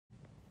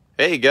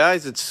Hey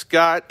guys, it's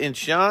Scott and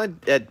Shaun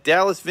at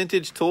Dallas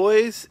Vintage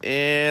Toys,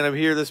 and I'm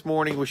here this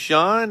morning with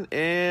Shaun,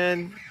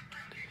 and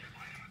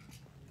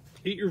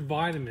eat your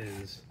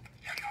vitamins.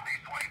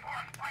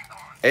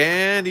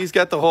 And he's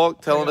got the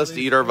Hulk telling us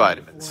to eat our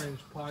vitamins. 4-inch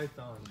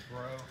pythons,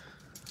 bro.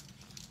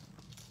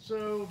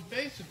 So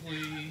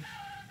basically,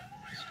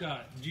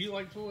 Scott, do you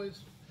like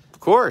toys?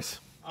 Of course.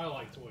 I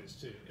like toys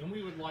too, and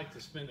we would like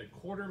to spend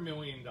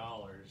 $250,000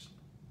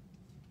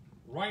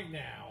 right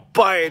now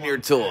buying your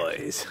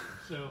toys.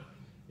 So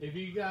if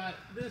you got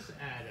this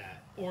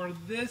AT-AT or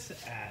this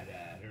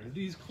AT-AT or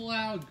these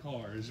cloud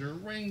cars or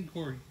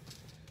Raincore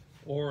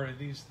or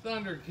these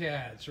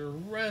Thundercats or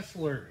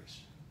wrestlers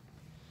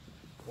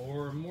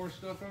or more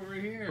stuff over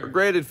here. Or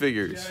graded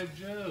figures. G.I.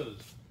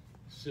 Joe's,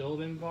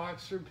 Silden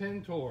Boxer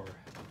Pintor,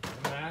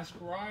 Mask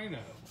Rhino.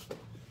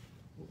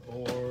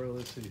 Or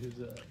let's see, who's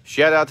that?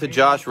 Shout out to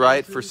Josh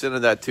Wright for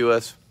sending that to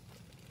us.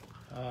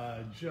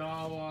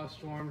 Jawa,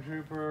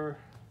 Stormtrooper,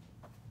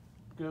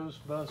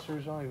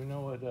 Ghostbusters. I don't even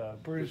know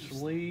what. Bruce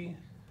Lee.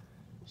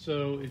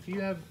 So if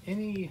you have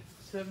any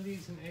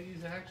 70s and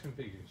 80s action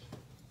figures,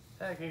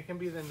 heck, it can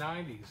be the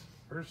 90s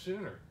or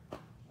sooner.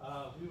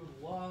 We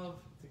would love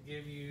to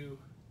give you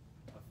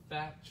a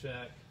fat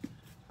check.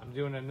 I'm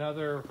doing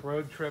another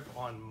road trip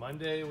on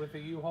Monday with a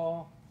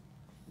U-Haul.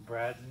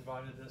 Brad's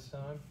invited this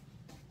time.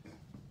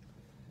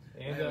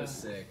 And I was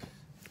sick.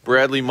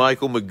 Bradley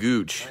Michael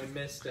Magooch. I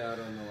missed out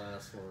on the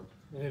last one.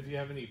 And if you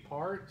have any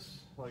parts,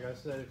 like I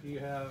said, if you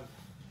have,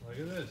 look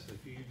at this,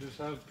 if you just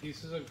have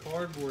pieces of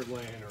cardboard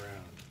laying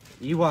around.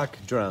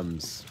 Ewok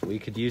drums. We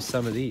could use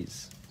some of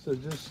these. So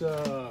just,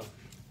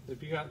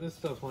 if you got this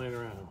stuff laying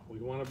around, we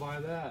want to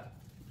buy that.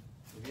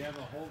 If you have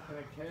a Hulk in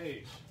a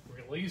cage,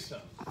 release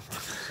them.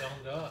 Sell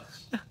them to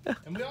us.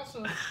 And we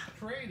also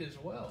trade as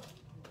well.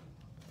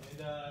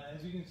 And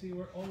as you can see,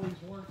 we're always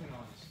working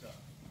on stuff.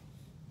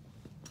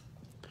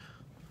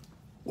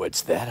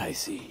 What's that I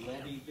see?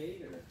 Lady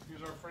Vader.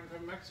 Here's our friend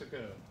from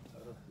Mexico.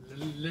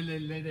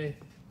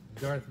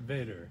 Darth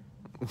Vader.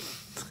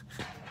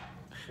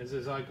 This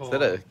is I call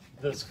that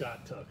the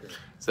Scott Tucker.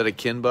 Is that a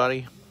kin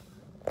body?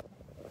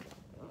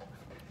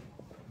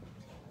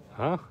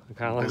 Huh?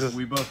 Kind of like this.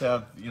 We both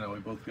have, we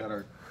both got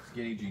our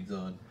skinny jeans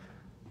on.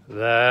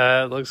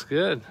 That looks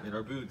good. In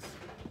our boots.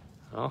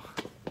 Oh.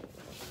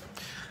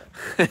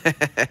 So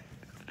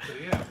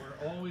yeah,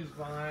 we're always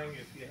buying.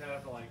 If you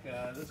have like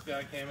this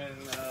guy came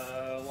in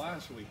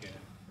last weekend.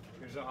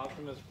 Here's an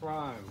Optimus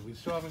Prime. We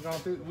still haven't gone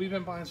through. We've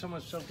been buying so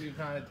much stuff we've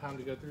not had time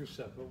to go through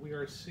stuff. But we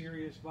are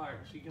serious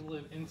buyers. You can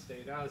live in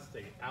state, out of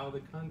state, out of the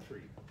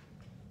country.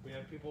 We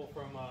have people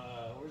from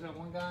where's that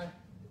one guy?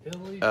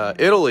 Italy.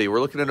 Italy.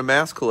 We're looking at a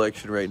mask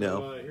collection right now.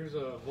 So, here's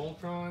a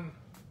Voltron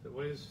that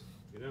weighs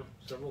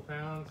several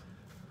pounds,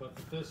 but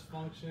the fist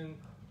function.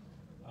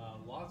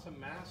 Lots of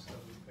masks that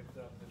we picked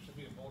up. There should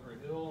be a Boulder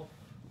Hill.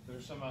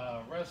 There's some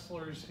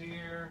wrestlers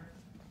here.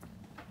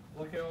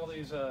 Look at all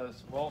these.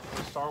 Well,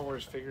 the Star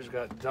Wars figures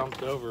got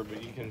dumped over,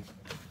 but you can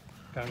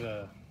kind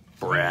of.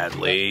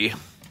 Bradley.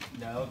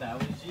 No, that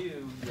was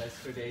you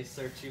yesterday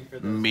searching for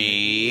those.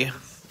 Me.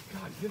 Things.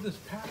 God, give this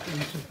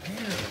package some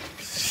hair.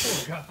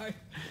 Poor guy.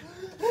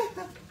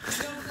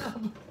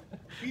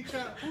 Each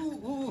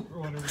ooh, or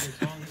whatever the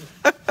song is.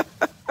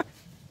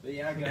 But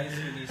yeah, guys,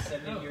 when you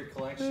send in your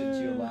collections,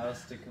 you allow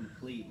us to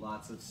complete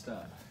lots of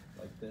stuff,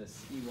 like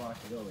this Ewok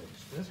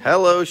Village.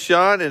 Hello,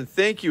 Shaun, and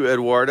thank you,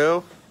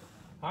 Eduardo.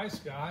 Hi,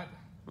 Scott.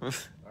 I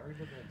already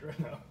did that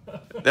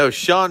drill. No,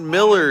 Sean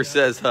Miller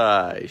says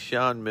hi.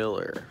 Sean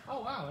Miller.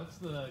 Oh, wow, that's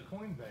the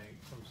coin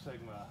bank from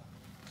Sigma.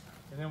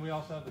 And then we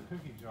also have the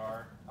cookie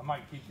jar. I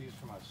might keep these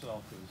for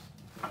myself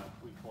because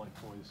we collect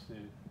toys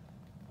too.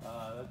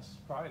 That's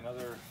probably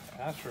another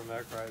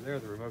astromech right there,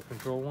 the remote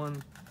control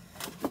one.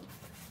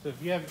 So if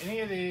you have any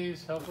of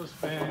these, help us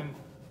spend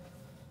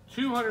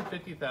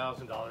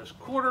 $250,000,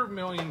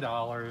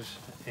 $250,000,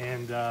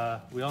 and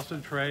we also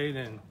trade.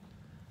 And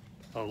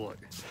oh look,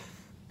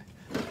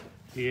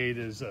 he ate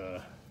his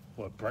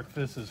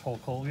breakfast? As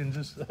Hulk Hogan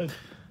just said.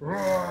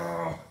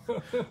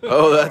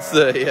 Oh, that's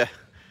the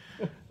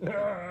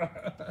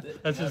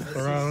That's his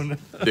throne.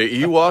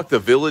 The Ewok the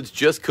village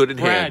just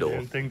couldn't Brad handle.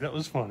 didn't think that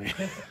was funny.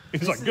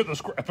 He's like, get the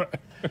scrap out.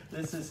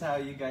 This is how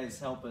you guys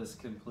help us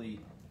complete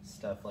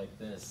stuff like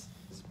this.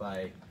 Is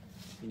by,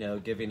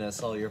 giving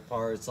us all your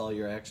parts, all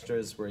your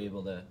extras. We're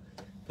able to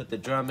put the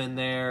drum in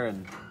there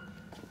and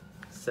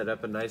set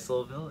up a nice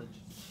little village.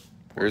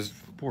 There's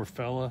Poor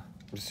fella.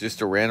 It's just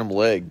a random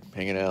leg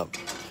hanging out.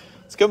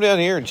 Let's come down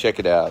here and check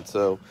it out.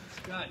 So,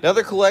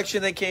 another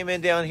collection that came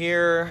in down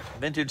here.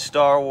 Vintage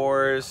Star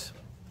Wars.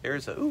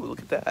 Here's a, ooh,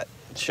 look at that.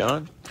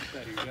 Shaun.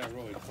 You gotta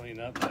really clean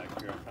up back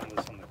here. I found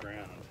this on the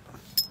ground.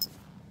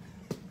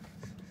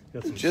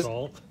 Got some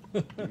salt.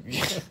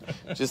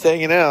 Just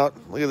hanging out.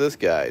 Look at this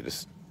guy.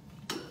 Just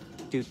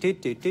Do.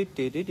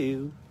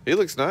 he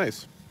looks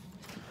nice.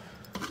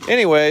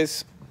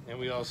 Anyways. And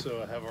we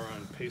also have our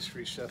own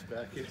pastry chef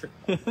back here.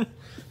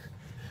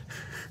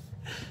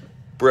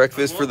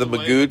 Breakfast for the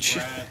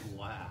Magooch.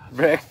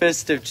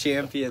 Breakfast of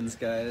champions,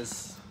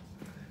 guys.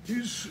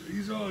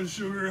 He's on a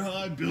sugar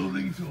high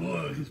building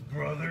toys,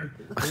 brother.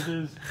 With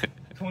his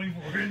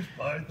 24-inch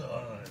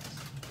pythons.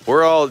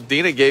 We're all.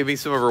 Dina gave me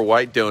some of her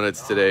white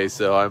donuts today,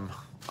 so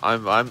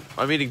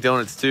I'm eating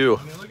donuts too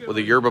with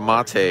a yerba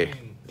mate.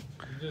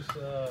 You just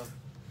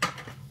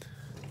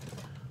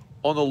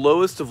On the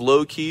lowest of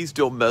low keys,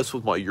 don't mess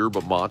with my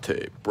yerba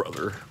mate,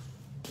 brother.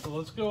 So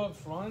let's go up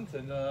front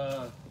and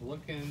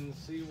look and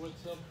see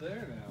what's up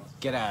there now.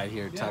 Get out of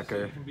here, Yeah, Tucker.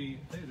 So you can be,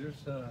 hey, there's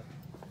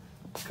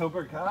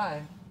Cobra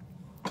Kai.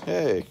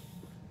 Hey,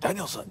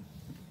 Danielson.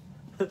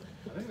 I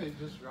think they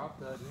just dropped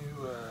that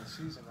new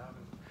season. I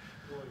haven't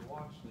really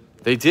watched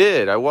it. They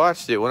did. I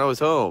watched it when I was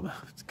home.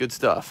 It's good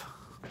stuff.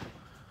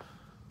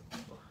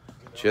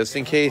 Just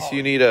in case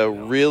you need a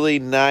really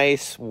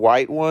nice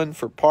white one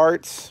for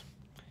parts,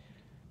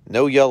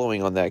 no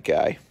yellowing on that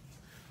guy.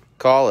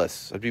 Call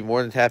us. I'd be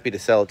more than happy to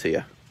sell it to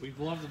you. We'd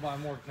love to buy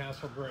more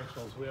Castle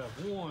Branchels. We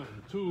have 1,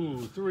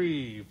 2,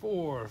 3,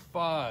 4,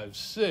 5,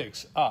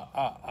 6.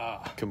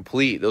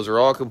 Complete. Those are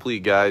all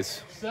complete,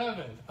 guys.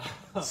 7.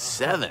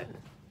 7.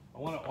 I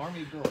want an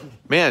army building.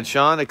 Man,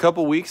 Shaun, a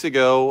couple weeks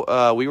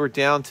ago, we were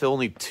down to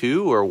only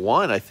 2 or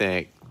 1, I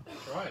think.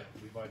 That's right.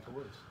 We buy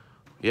toys.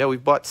 Yeah,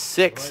 we've bought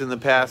 6 in the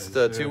past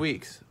 2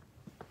 weeks.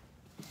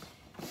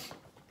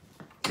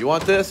 You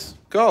want this?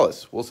 Call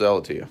us. We'll sell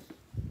it to you.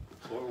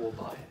 Or we'll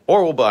buy it.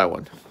 Or we'll buy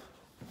one.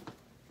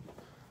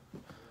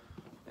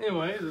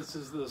 Anyway, this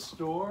is the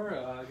store.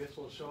 I guess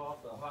we'll show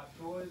off the hot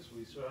toys.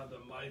 We still have the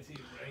mighty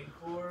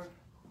Rancor.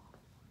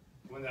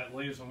 When that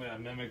leaves, I'm going to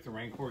mimic the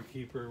Rancor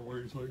keeper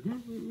where he's like...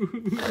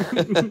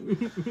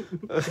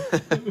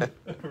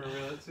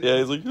 Yeah,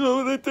 he's like,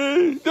 no, that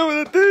day,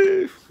 no, that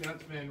day.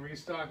 Scott's been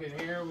restocking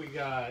here. We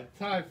got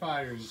TIE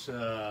fighters,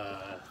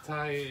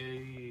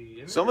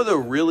 Some of the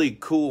really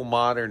cool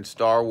modern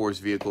Star Wars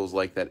vehicles,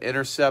 like that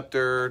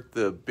Interceptor,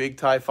 the big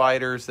TIE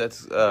fighters,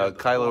 that's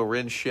Kylo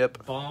Ren's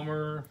ship.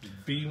 Bomber,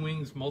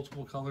 B-Wings,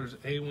 multiple colors,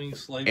 A-Wings,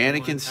 Slave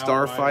Anakin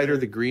Starfighter,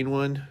 the green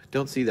one.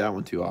 Don't see that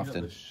one too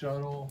often. The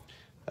shuttle.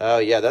 Oh,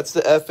 yeah, that's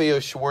the FAO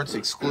Schwartz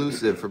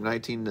exclusive from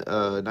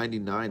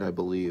 1999, I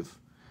believe,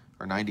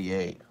 or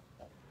 98.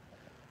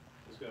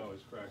 This guy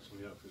always cracks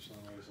me up for some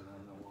reason. I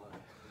don't know why.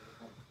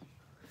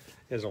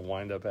 He has a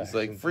wind-up action. He's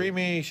like, free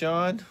me,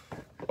 Shaun.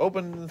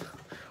 Open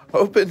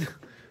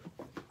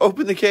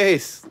the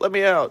case. Let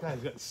me out.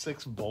 Guy's got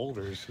 6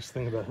 boulders. Just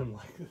think about him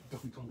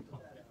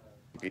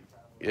like...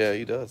 Yeah,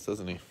 he does,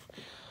 doesn't he?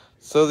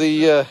 So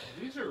the...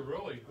 These are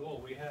really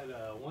cool. We had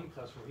one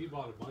customer, he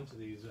bought a bunch of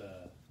these...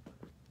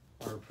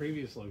 our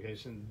previous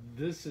location,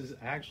 this is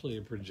actually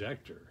a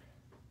projector.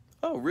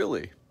 Oh,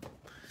 really?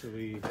 So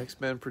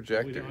X-Men we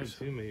projectors. don't have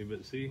too many,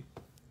 but see,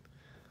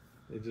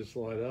 they just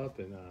light up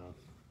and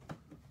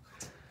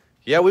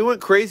Yeah, we went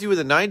crazy with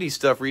the 90s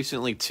stuff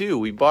recently, too.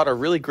 We bought a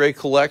really great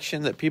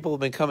collection that people have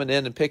been coming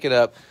in and picking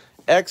up.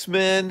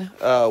 X-Men,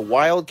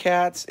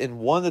 Wildcats, and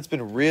one that's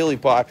been really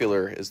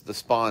popular is the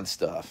Spawn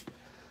stuff.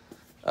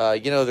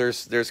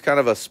 There's kind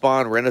of a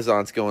Spawn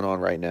renaissance going on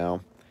right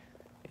now.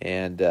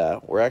 And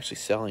we're actually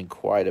selling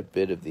quite a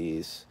bit of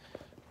these.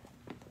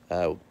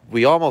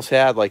 We almost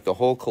had like the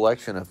whole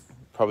collection of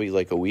probably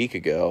like a week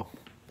ago.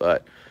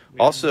 But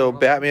also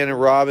Batman and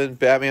Robin,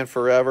 Batman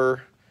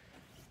Forever.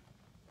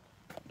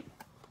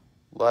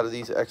 A lot of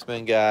these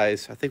X-Men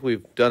guys. I think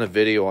we've done a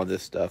video on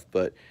this stuff,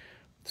 but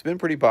it's been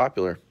pretty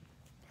popular,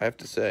 I have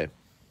to say.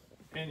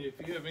 and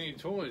if you have any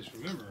toys,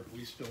 remember,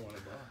 we still want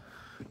to buy.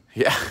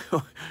 Yeah,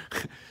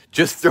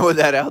 just throwing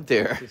that out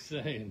there. Just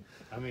saying.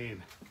 I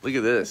mean... Look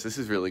at this. This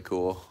is really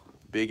cool.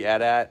 Big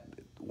AT-AT,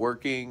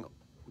 working,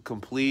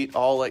 complete,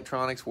 all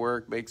electronics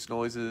work, makes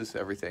noises,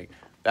 everything.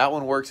 That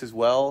one works as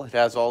well. It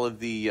has all of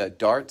the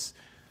darts.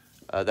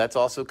 That's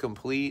also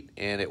complete,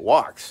 and it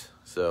walks.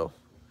 So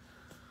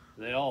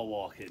They all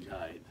walk at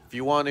night. if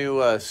you want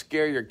to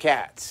scare your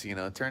cats,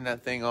 turn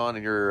that thing on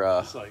in your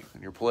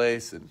in your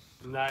place. And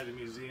Night at the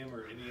museum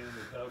or Indian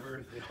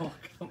Undercover, they all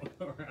come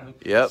around.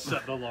 Yep.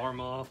 Set the alarm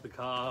off, the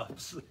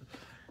cops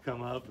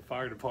come up, the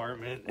fire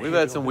department. We've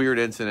had some weird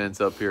incidents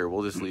up here.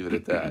 We'll just leave it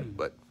at that.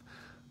 But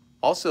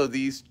also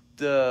these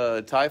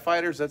TIE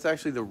fighters, that's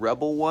actually the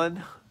Rebel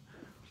one.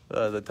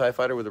 The TIE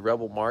fighter with the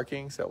Rebel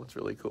markings. That one's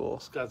really cool.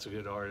 Scott's a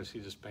good artist.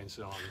 He just paints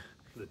it on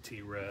the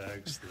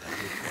T-Rex, the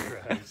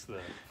T-Rex, the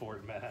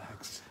Fort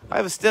Max. I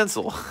have a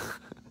stencil.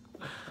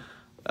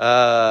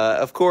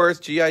 Of course,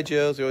 G.I.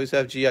 Joes. We always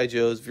have G.I.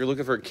 Joes. If you're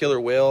looking for a killer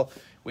whale,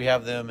 we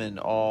have them in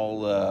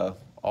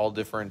all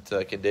different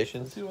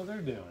conditions. Let's see what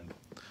they're doing.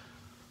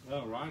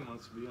 Oh, Ryan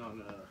wants to be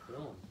on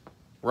film.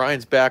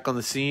 Ryan's back on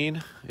the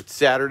scene. It's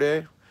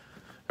Saturday.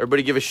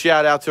 Everybody give a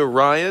shout out to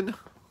Ryan.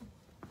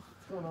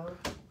 What's going on?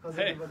 How's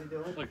Hey, everybody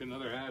doing? like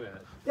another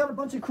AT-AT. Got a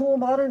bunch of cool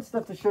modern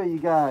stuff to show you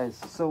guys.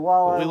 So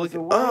while I was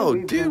away, oh,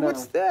 we've dude, been,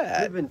 what's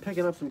that? We've been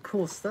picking up some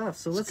cool stuff.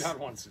 So let's. Scott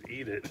wants to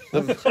eat it.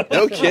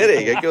 No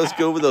kidding. I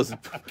go with those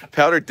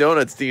powdered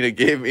donuts Dina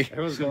gave me.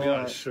 Everyone's going to be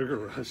on a sugar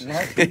rush.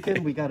 Last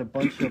weekend we got a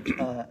bunch of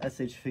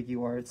SH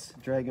Figure Arts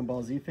Dragon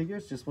Ball Z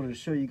figures. Just wanted to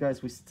show you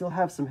guys we still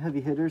have some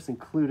heavy hitters,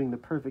 including the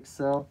Perfect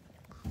Cell,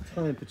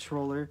 Time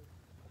Patroller,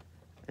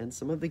 and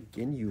some of the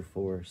Ginyu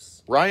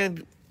Force.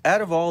 Ryan,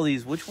 out of all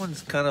these, which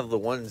one's kind of the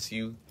ones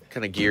you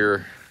kind of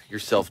gear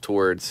yourself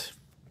towards?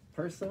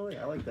 Personally,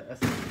 I like the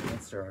SH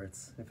Monster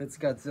Arts. If it's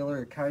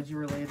Godzilla or Kaiju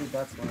related,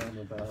 that's what I'm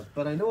about.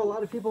 But I know a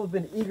lot of people have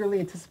been eagerly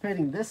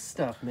anticipating this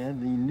stuff, man.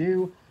 The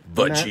new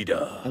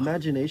Vegeta.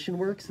 Imagination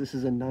Works. This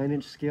is a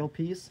 9-inch scale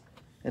piece.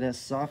 It has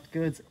soft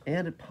goods,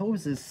 and it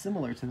poses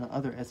similar to the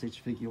other SH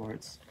Figure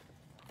Arts.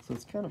 So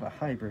it's kind of a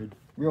hybrid.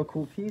 Real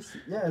cool piece.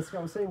 Yeah, as I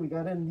was saying, we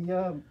got in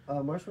the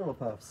Marshmallow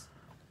Puffs.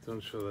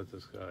 Don't show that to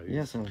this guy.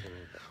 Yeah, so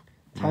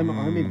Time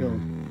Army build.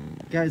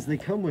 Guys, they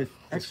come with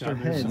extra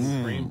heads.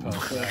 Some cream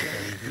puffs back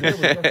Yeah,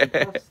 we got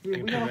the puffs, dude.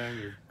 You We put got down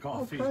your all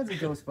coffee. kinds of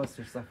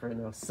Ghostbuster stuff right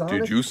now.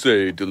 Sonic.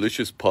 say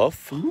delicious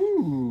puff?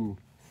 Ooh.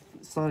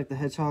 Sonic the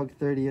Hedgehog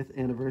 30th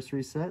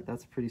anniversary set.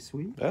 That's pretty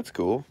sweet. That's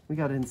cool. We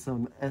got in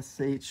some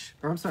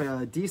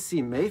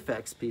DC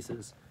Mayfex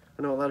pieces.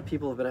 I know a lot of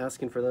people have been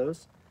asking for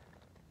those.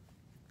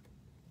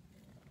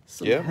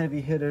 Some Yeah.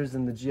 heavy hitters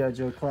in the G.I.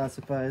 Joe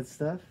classified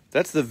stuff.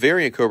 That's the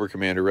variant Cobra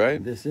Commander,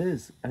 right? This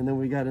is. And then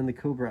we got in the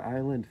Cobra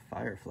Island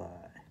Firefly.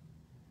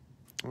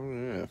 Oh,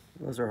 yeah.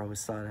 Those are always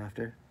sought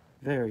after.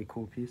 Very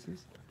cool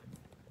pieces.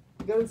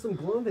 We got in some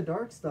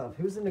glow-in-the-dark stuff.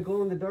 Who's into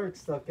glow-in-the-dark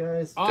stuff,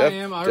 guys? I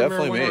am. I remember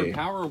definitely when me. our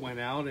power went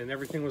out and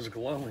everything was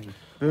glowing.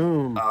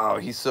 Boom. Oh,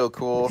 he's so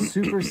cool.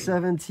 Super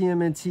 7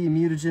 TMNT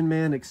Mutagen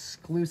Man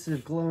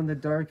exclusive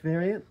glow-in-the-dark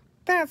variant.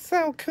 That's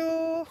so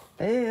cool.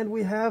 And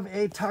we have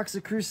a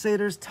Toxic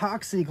Crusaders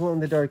Toxie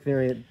glow-in-the-dark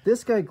variant.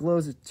 This guy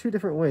glows two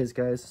different ways,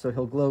 guys. So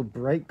he'll glow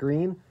bright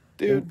green.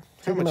 Dude, and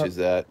how much is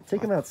that?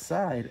 Take him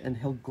outside, and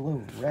he'll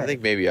glow red. I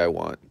think maybe I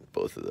want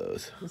both of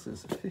those. This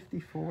is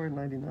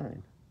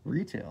 $54.99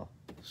 retail.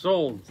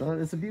 Sold. So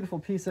it's a beautiful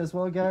piece as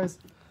well, guys.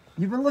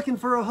 You've been looking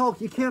for a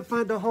Hulk. You can't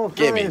find a Hulk.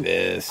 Give me Ryan,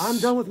 this. I'm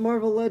done with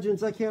Marvel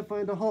Legends. I can't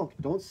find a Hulk.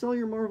 Don't sell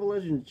your Marvel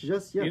Legends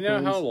just yet. You know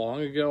how friends.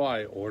 long ago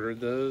I ordered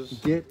those?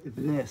 Get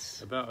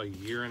this. About a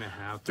year and a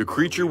half. The ago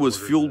creature we was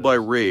ordered fueled by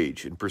those.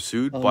 rage and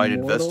pursued A by an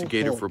mortal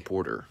investigative Hulk.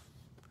 reporter,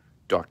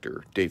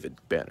 Dr. David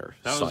Banner,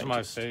 That was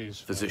my scientist, face.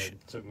 when physician.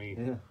 It took me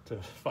Yeah. to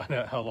find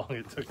out how long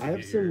it took to I have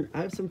get here.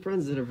 some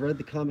friends that have read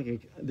the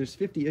comic. There's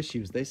 50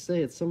 issues. They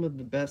say it's some of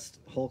the best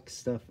Hulk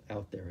stuff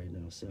out there right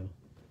now. So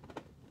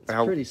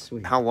it's pretty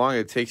sweet. How long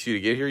it takes you to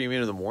get here? You mean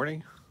in the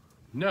morning?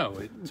 No,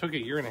 it took a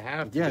year and a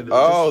half. To Yeah, get it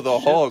Oh, just the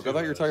shipped Hulk. to I thought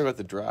you were us. talking about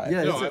the drive.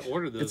 Yeah, No, it's I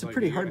ordered those It's a like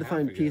pretty a year hard and to a half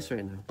find ago. piece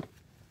right now.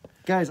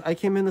 Guys, I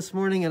came in this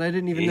morning and I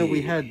didn't even know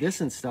we had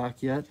this in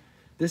stock yet.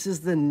 This is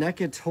the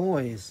NECA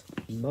Toys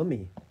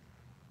Mummy.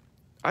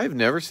 I've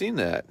never seen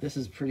that. This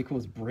is pretty cool.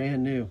 It's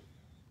brand new.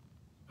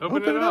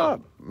 Open it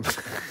up.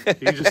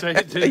 You just say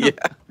it too. Yeah.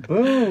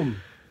 Boom.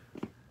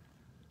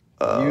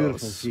 Oh, Beautiful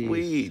piece.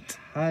 sweet.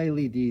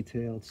 Highly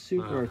detailed.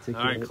 Super All right,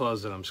 articulate.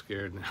 close it. I'm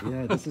scared now.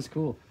 Yeah, this is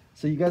cool.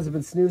 So you guys have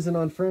been snoozing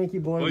on Frankie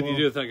boy. What would you Well,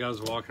 do if that guy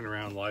was walking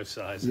around life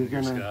size? You're And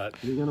you're gonna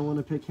Scott. want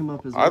to pick him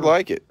up as well. I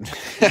like it.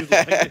 You'd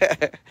like it?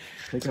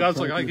 Pick up Scott's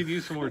like, I Frankie. could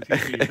use some more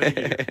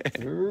TV. Thank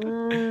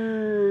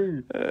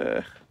you.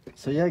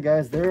 So yeah,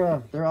 guys, they're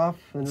off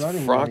and running. now, you know,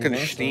 so-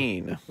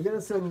 Frankenstein. We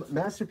got some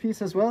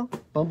Masterpiece as well.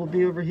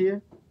 Bumblebee over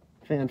here,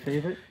 fan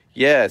favorite.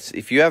 Yes,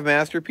 if you have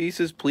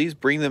masterpieces, please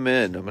bring them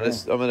in. I'm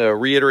gonna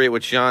reiterate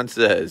what Shaun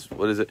says.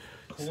 What is it?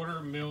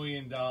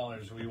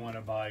 $250,000 we want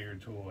to buy your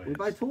toys. We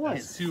buy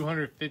toys. That's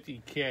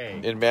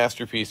 $250K. In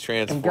masterpiece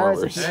And guys,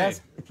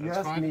 Transformers. if you That's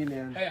ask fine. me,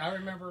 man, Hey, I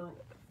remember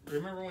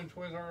when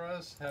Toys R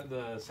Us had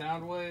the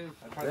Soundwave?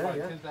 I tried to Yeah, buy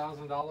yeah.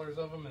 $10,000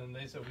 of them, and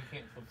they said we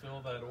can't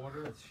fulfill that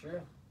order.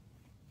 sure.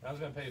 I was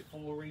going to pay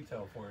full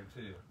retail for it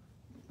too.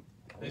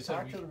 They We said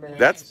talked we to the man. can't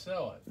That's-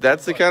 sell it.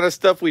 That's the But kind of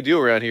stuff we do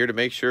around here to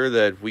make sure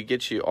that we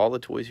get you all the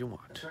toys you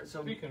want.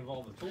 So, Speaking of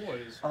all the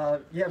toys,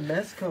 yeah,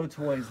 Mezco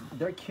Toys,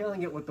 they're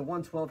killing it with the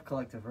 112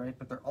 collective, right?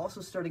 But they're also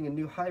starting a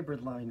new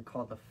hybrid line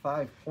called the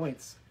 5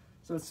 Points.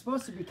 So it's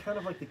supposed to be kind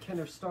of like the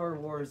Kenner Star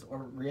Wars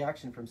or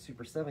Reaction from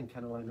Super 7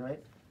 kind of line,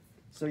 right?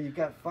 So you've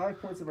got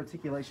 5 points of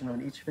articulation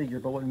on each figure,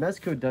 but what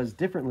Mezco does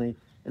differently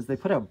is they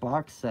put out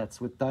box sets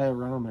with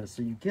dioramas,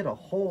 so you get a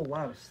whole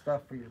lot of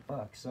stuff for your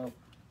buck. So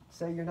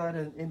say you're not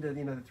into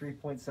the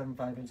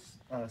 3.75 inch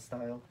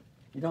style,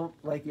 you don't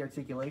like the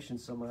articulation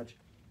so much,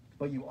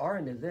 but you are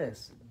into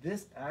this.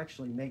 This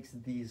actually makes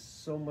these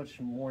so much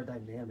more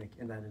dynamic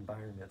in that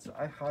environment. So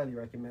I highly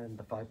recommend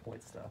the 5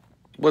 point stuff.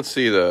 Let's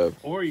see the.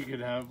 or you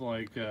could have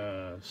like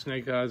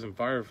Snake Eyes and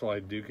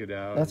Firefly duke it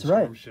out. That's and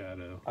right. Storm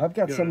Shadow. I've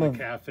got Go some to of the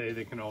cafe.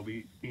 They can all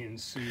be in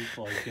soup,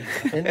 like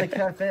in the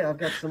cafe. I've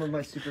got some of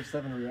my Super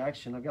 7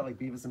 Reaction. I've got like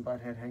Beavis and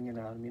Butthead hanging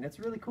out. I mean, it's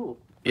really cool.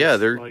 Yeah,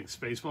 they're. like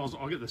Spaceballs.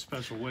 I'll get the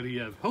special. What do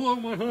you have? Hello,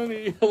 my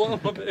honey. Hello,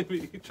 my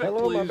baby. Check,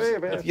 Hello, my please.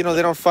 baby. You know,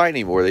 they don't fight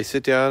anymore. They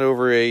sit down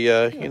over a,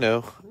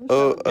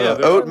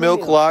 they're oat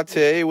milk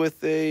latte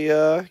with a,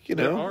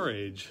 They're our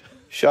age.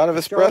 shot of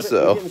We're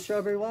espresso. getting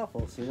strawberry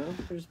waffles, you know?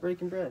 They're just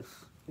breaking bread,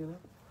 you know?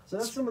 So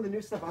that's some of the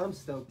new stuff I'm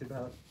stoked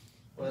about.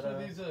 What But, are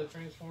these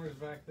Transformers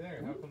back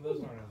there? How come those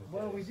aren't on the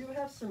well, we case? do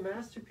have some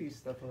Masterpiece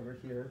stuff over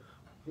here.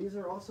 These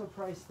are also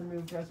priced to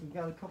move, guys. We've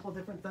got a couple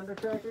different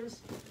Thundercrackers.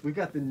 We've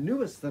got the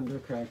newest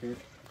Thundercracker,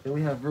 and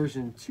we have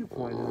version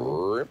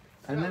 2.0.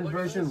 And then look at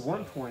version this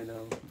stuff.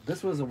 1.0.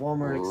 This was a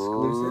Walmart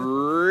exclusive.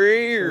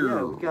 So,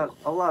 yeah, we've got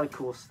a lot of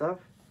cool stuff.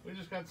 We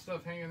just got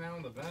stuff hanging out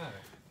in the back.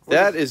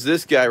 That is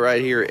this guy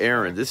right here,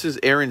 Aaron. This is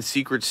Aaron's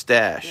secret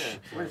stash.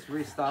 We're just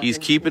restocking. He's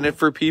keeping it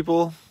for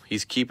people.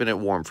 He's keeping it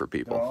warm for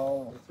people.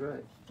 Oh, That's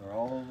right. they're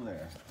all over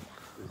there.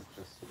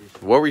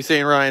 What were you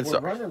saying, Ryan? We're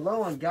running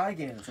low on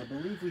Gigants. I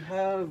believe we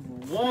have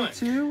One.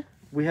 2.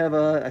 We have,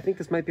 I think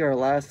this might be our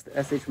last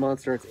SH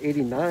Monster. It's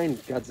 89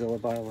 Godzilla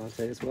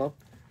Biolante as well.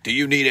 Do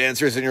you need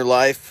answers in your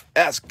life?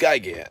 Ask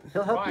Gigan.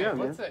 He'll help you Ryan, out,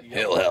 man. what's that He'll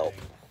yellow help.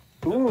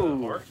 thing? Ooh.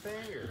 The arc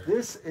thing, or?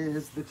 This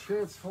is the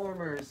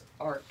Transformers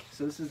Arc.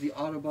 So this is the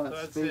Autobot So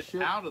that's spaceship.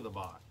 it out of the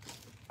box.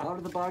 Out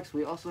of the box.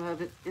 We also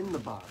have it in the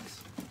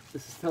box.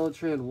 This is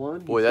Teletran 1.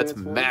 He Boy, that's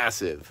transforms.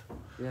 massive.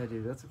 Yeah,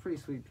 dude, that's a pretty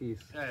sweet piece.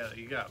 Yeah,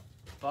 you got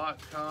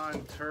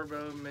BotCon,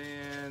 Turbo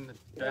Man,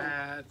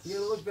 Bats. You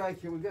gotta look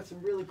back here. We've got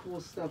some really cool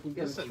stuff. We've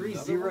got This a another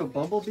 3-0 one?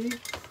 Bumblebee.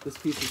 This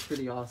piece is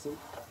pretty awesome.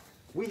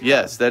 We have,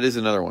 Yes, that is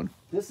another one.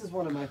 This is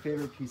one of my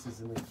favorite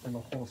pieces in the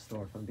whole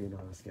store, if I'm being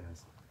honest,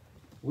 guys.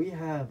 We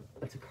have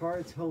a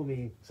Takara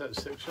Tomy Is that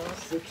 6-shot?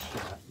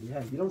 6-shot.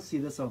 Yeah, you don't see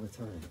this all the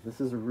time. This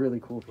is a really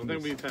cool piece. I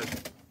think we've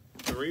had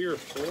 3 or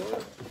 4.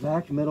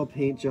 Black metal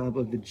paint job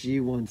of the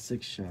G1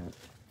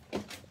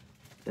 6-shot.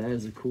 That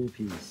is a cool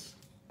piece.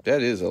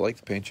 That is. I like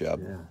the paint job.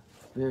 Yeah,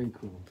 very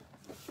cool.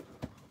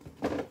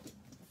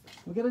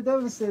 We got a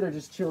Devastator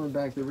just chilling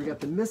back there. We got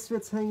the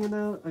Misfits hanging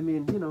out. I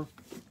mean, you know,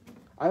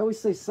 I always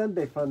say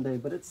Sunday fun day,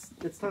 but it's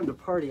time to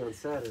party on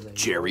Saturday.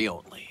 Jerry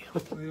only.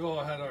 We've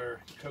all had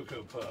our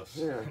Cocoa Puffs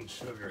Yeah. and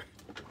sugar.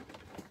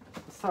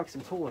 Let's talk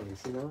some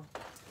toys, you know?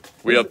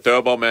 We have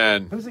Turbo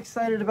Man. Who's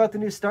excited about the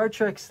new Star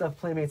Trek stuff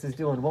Playmates is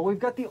doing? Well, we've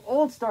got the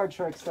old Star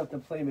Trek stuff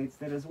that Playmates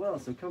did as well,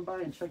 so come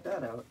by and check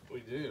that out. We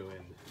do,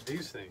 and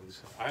these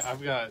things,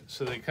 I've got,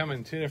 so they come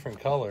in 2 different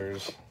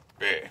colors,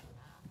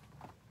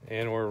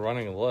 and we're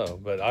running low,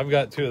 but I've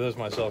got 2 of those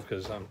myself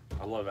because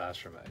I love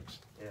Astromex.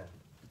 Yeah.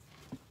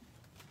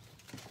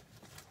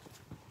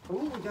 Oh,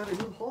 we got a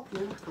new Hulk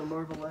in from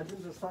Marvel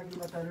Legends. I was talking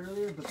about that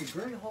earlier, but the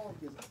Gray Hulk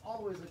is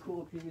always a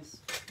cool piece.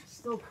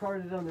 Still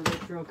carded on the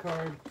retro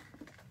card.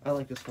 I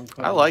like this one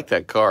quite I a like lot.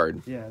 that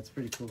card. Yeah, it's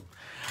pretty cool.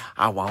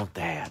 I want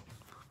that.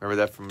 Remember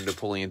that from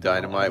Napoleon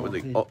Dynamite when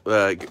he- Uncle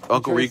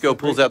Tries Rico to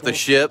pulls break out the bolt.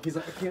 ship? He's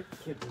like, I can't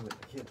do it.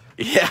 I can't do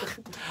it. Yeah.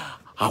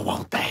 I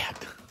want that.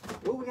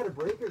 Oh, we got a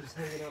breaker just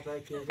hanging out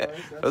back here, guys.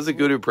 That was a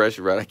good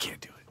impression, right? I can't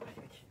do it.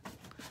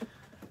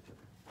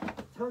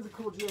 Tons of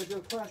cool G.I. Joe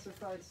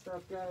classified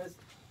stuff, guys.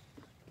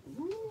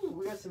 Ooh,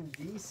 we got some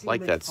DC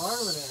Like that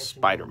McFarlane action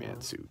Spider-Man going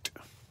on. suit.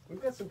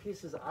 We've got some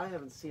pieces I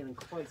haven't seen in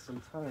quite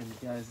some time,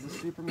 guys.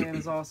 This Superman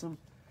is awesome.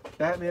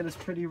 Batman is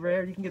pretty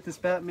rare. You can get this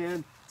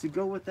Batman to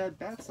go with that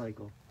Bat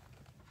Cycle.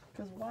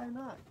 Because why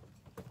not?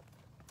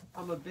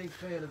 I'm a big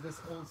fan of this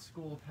old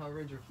school Power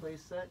Ranger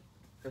playset.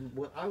 And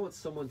what I want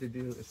someone to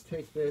do is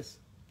take this,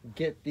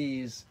 get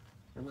these,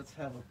 and let's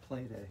have a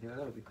play day. Yeah, that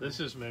would be cool. This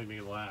just made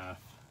me laugh.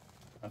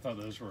 I thought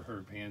those were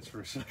her pants for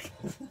a second.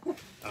 I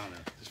don't know.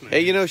 Just made Hey,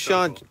 you me know,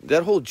 Sean, chuckle.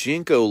 that whole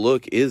Jinko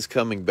look is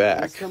coming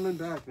back. It's coming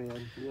back,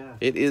 man. Yeah.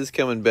 It is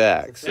coming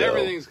back. So.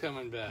 Everything's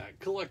coming back.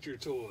 Collect your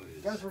toys.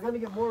 Guys, we're going to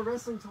get more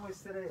wrestling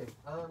toys today.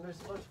 There's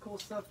a bunch of cool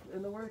stuff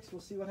in the works. We'll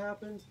see what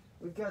happens.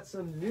 We've got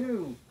some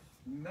new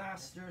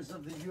Masters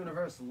of the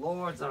Universe,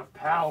 Lords of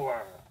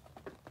Power.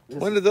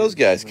 When did those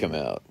guys come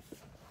out?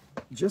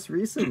 Just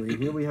recently.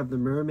 Here we have the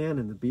Merman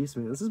and the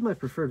Beastman. This is my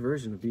preferred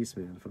version of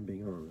Beastman, if I'm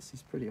being honest.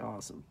 He's pretty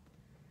awesome.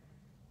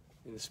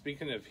 And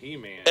speaking of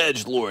He-Man,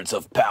 Edge Lords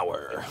of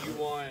Power. if you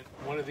want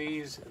one of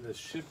these in the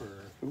shipper,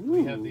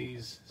 we have Ooh.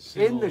 these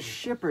In the sealed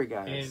shipper, and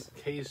guys.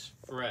 case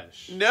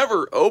fresh.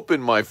 Never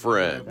open, my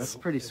friend. That's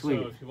pretty So sweet.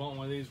 if you want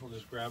one of these, we'll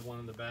just grab one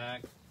in the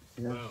back.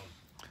 Yeah. Boom.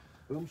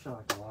 Boom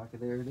shakalaka,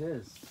 there it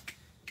is.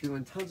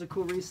 Doing tons of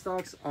cool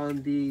restocks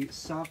on the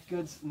soft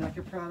goods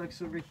NECA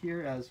products over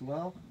here as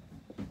well.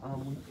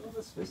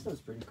 This Fisto's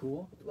pretty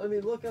cool. I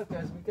mean, look up,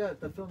 guys. We got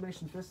the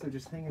Filmation Fisto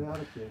just hanging out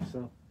up here.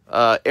 So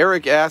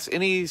Eric asked,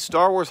 any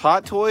Star Wars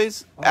hot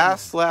toys? Oh.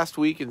 Asked last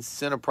week and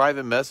sent a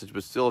private message,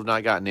 but still have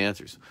not gotten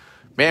answers.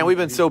 Man, we've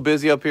been so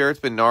busy up here. It's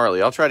been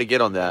gnarly. I'll try to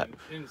get on that.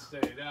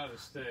 In-state,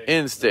 out-of-state.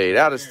 In-state,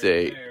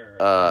 out-of-state.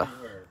 There,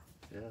 everywhere.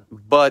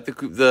 But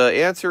the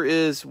answer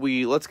is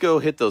let's go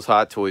hit those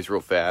hot toys real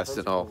fast,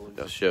 and I'll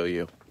show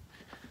you.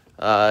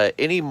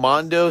 Any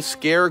Mondo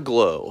Scare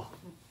Glow?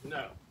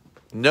 No.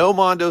 No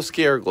Mondo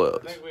Scare I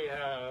Glows. think we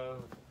have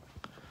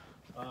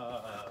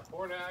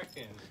Hordak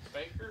and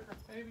Baker,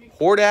 maybe?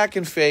 Hordak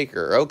and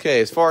Faker.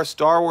 Okay, as far as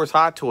Star Wars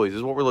hot toys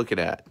is what we're looking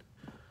at.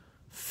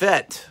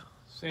 Fett.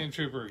 Sand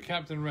Trooper,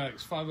 Captain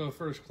Rex,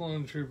 501st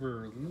Clone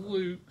Trooper,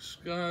 Luke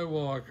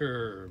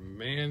Skywalker,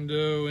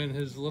 Mando and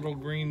his little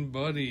green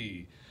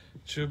buddy,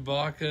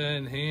 Chewbacca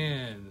in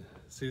hand.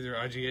 It's either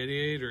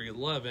IG-88 or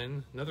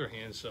 11, another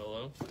hand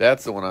solo.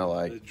 That's the one I The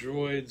like.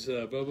 droids,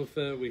 Boba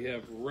Fett, we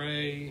have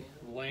Rey,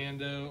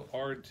 Lando,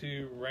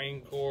 R2,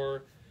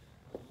 Rancor.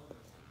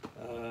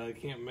 I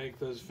can't make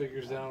those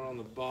figures down on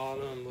the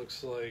bottom.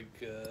 Looks like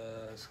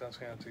Scott's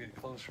going to have to get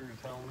closer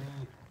to tell me.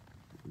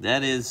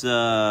 That is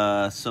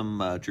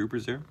some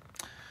troopers there.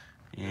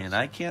 And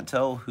I can't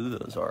tell who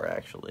those are,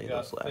 actually, We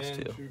those got last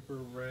Finn, two. Trooper,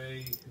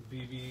 Ray,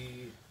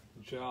 BB,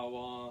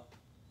 Jawa,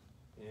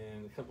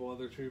 and a couple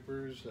other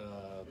troopers.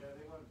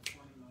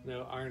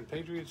 No, Iron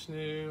Patriot's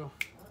new.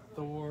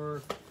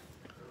 Thor.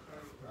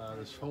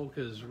 This Hulk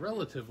is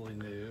relatively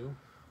new.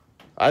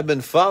 I've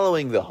been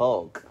following the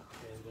Hulk.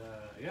 And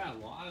yeah, a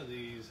lot of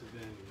these have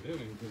been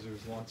moving because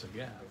there's lots of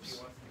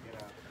gaps.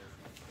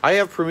 I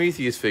have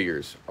Prometheus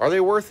figures. Are they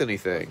worth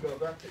anything?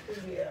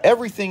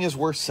 Everything is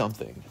worth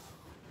something.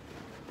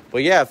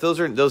 But yeah, if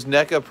those are those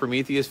NECA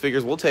Prometheus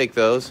figures, we'll take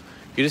those.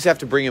 You just have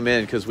to bring them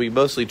in because we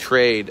mostly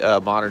trade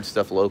modern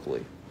stuff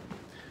locally.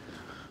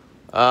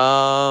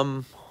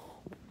 What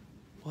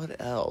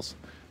else?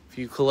 If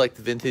you collect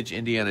vintage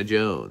Indiana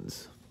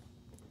Jones,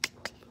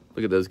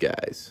 look at those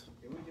guys.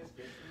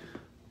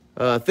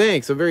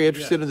 Thanks. I'm very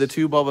interested in the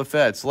two Boba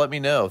Fett's. Let me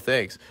know.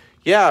 Thanks.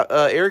 Yeah,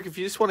 Eric, if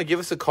you just want to give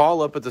us a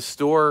call up at the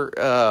store,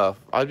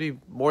 I'd be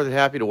more than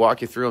happy to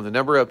walk you through them. The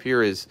number up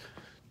here is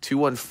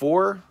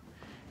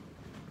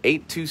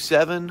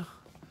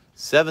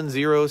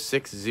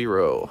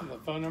 214-827-7060. The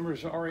phone number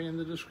is already in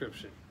the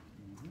description.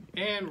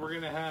 And we're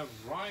going to have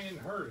Ryan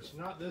Hurst,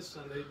 not this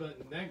Sunday,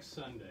 but next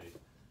Sunday,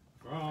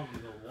 from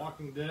The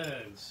Walking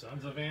Dead,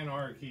 Sons of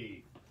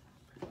Anarchy.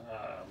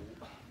 I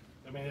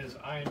mean, his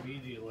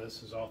IMDb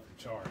list is off the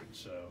charts,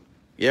 so...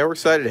 Yeah, we're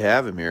excited to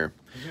have him here.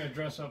 He's going to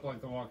dress up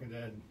like The Walking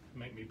Dead and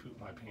make me poop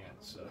my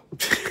pants, so...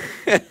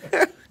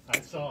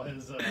 I saw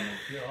his deal.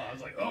 I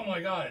was like, oh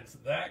my god, it's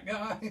that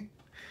guy?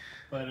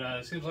 But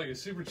it seems like a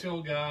super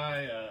chill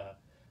guy.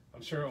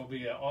 I'm sure it will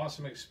be an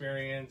awesome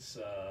experience.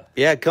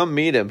 Yeah, come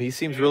meet him. He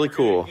seems really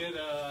cool. Get him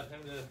to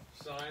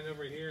sign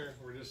over here.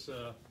 We're just...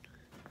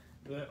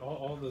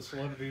 all the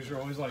celebrities are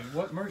always like,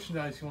 what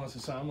merchandise he wants to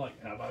sign? I'm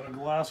like, how about a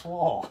glass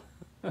wall?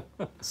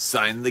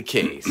 Sign the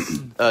case.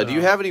 Do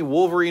you have any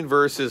Wolverine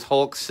versus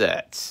Hulk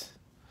sets?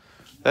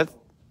 That's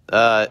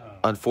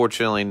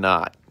unfortunately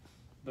not.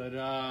 But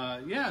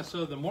yeah,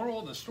 so the moral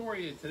of the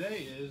story of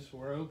today is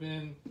we're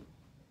open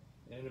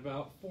in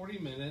about 40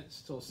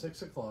 minutes till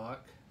 6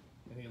 o'clock,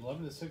 and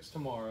 11 to 6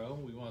 tomorrow.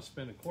 We want to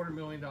spend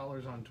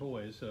 $250,000 on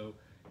toys, so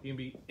you can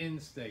be in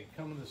state,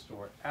 come in the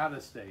store, out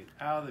of state,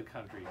 out of the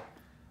country.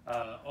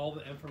 All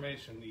the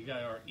information, you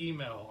got our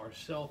email, our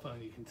cell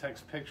phone, you can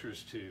text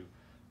pictures to.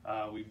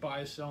 We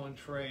buy, sell, and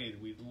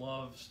trade. We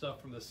love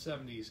stuff from the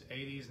 70s,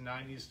 80s,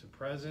 90s to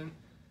present.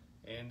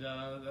 And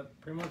that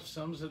pretty much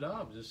sums it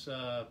up. Just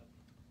for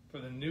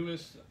the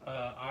newest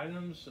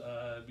items,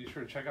 be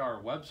sure to check out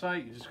our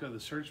website. You just go to the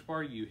search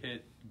bar, you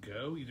hit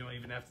go. You don't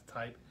even have to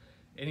type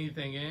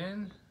anything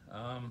in.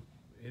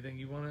 Anything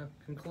you want to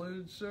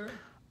conclude, sir?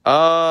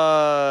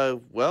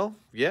 Well,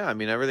 yeah, I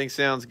mean, everything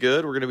sounds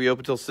good. We're going to be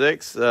open till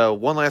 6.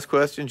 One last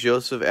question.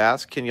 Joseph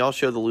asked, can y'all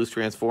show the loose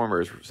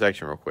Transformers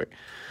section real quick?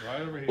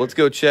 Right over here. Let's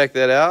go check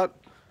that out.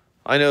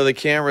 I know the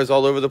camera's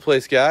all over the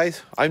place,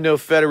 guys. I'm no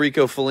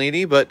Federico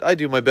Fellini, but I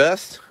do my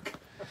best.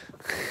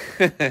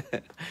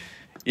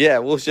 Yeah,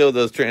 we'll show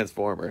those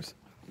Transformers.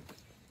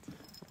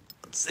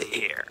 Let's see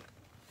here.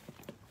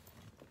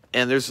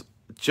 And there's,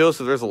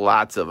 Joseph, there's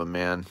lots of them,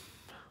 man.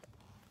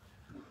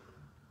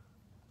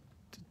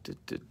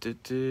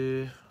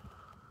 You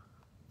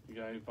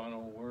got any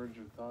final words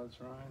or thoughts,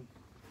 Ryan?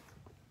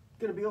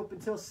 Gonna be open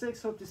till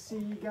 6. Hope to see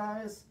you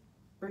guys.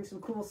 Bring some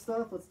cool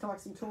stuff. Let's talk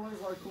some toys.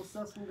 A lot of cool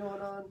stuff's been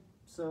going on.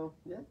 So,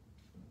 yeah.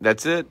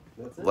 That's it.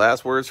 That's it.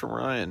 Last words from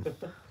Ryan.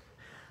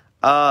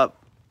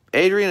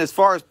 Adrian, as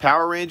far as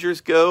Power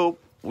Rangers go,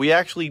 we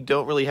actually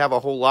don't really have a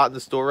whole lot in the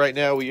store right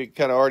now. We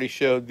kind of already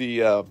showed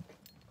the...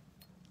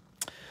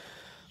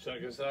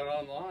 Check us out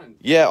online.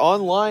 Yeah,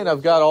 online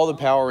I've got all the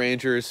Power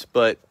Rangers,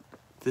 but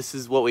this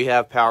is what we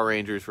have, Power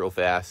Rangers, real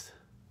fast.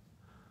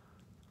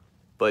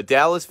 But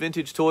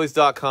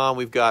DallasVintageToys.com,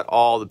 we've got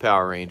all the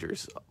Power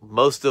Rangers.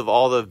 Most of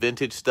all the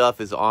vintage stuff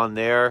is on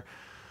there.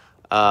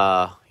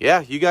 Yeah,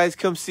 you guys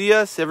come see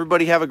us.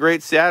 Everybody have a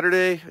great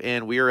Saturday,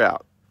 and we are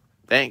out.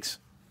 Thanks.